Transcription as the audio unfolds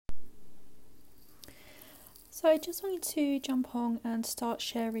So I just wanted to jump on and start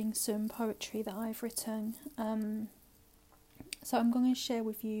sharing some poetry that I've written. So I'm going to share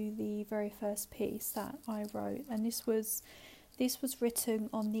with you the very first piece that I wrote, and this was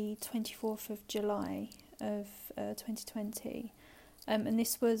written on the 24th of July of 2020. And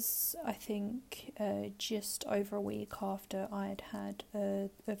this was, I think, just over a week after I'd had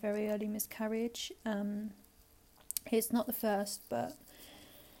a very early miscarriage. It's not the first, but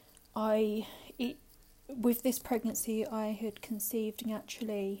with this pregnancy I had conceived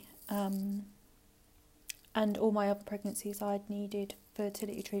naturally, and all my other pregnancies I'd needed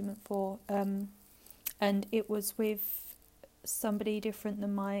fertility treatment for, and it was with somebody different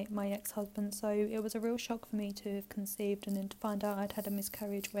than my ex-husband, so it was a real shock for me to have conceived and then to find out I'd had a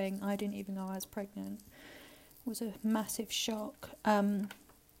miscarriage when I didn't even know I was pregnant. It was a massive shock,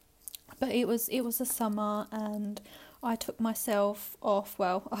 but it was a summer and I took myself off.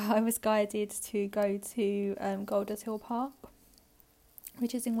 Well, I was guided to go to Golders Hill Park,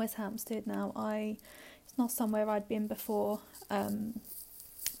 which is in West Hampstead now. It's not somewhere I'd been before,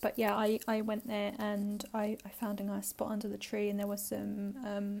 but yeah, I went there and I found a nice spot under the tree, and there was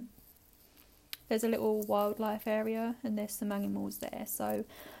some there's a little wildlife area and there's some animals there. So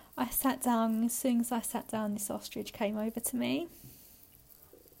I sat down. As soon as I sat down, this ostrich came over to me,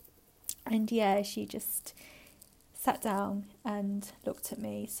 and yeah, she just sat down and looked at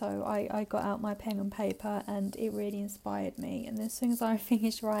me. So I got out my pen and paper, and it really inspired me. And as soon as I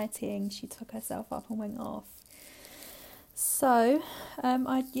finished writing, she took herself up and went off. So I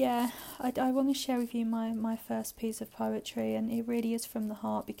want to share with you my first piece of poetry, and it really is from the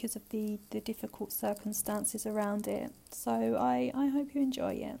heart because of the difficult circumstances around it. So I hope you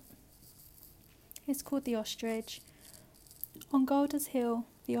enjoy it. It's called The Ostrich. On Golders Hill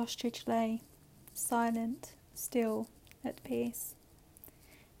the ostrich lay, silent, still, at peace.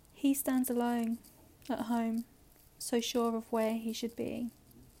 He stands alone, at home, so sure of where he should be.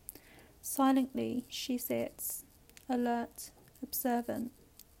 Silently she sits, alert, observant,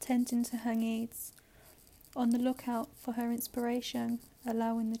 tending to her needs, on the lookout for her inspiration,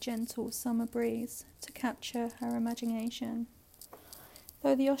 allowing the gentle summer breeze to capture her imagination.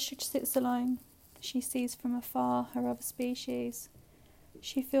 Though the ostrich sits alone, she sees from afar her other species.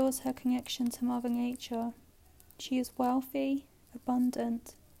 She feels her connection to Mother Nature. She is wealthy,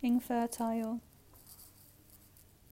 abundant, infertile.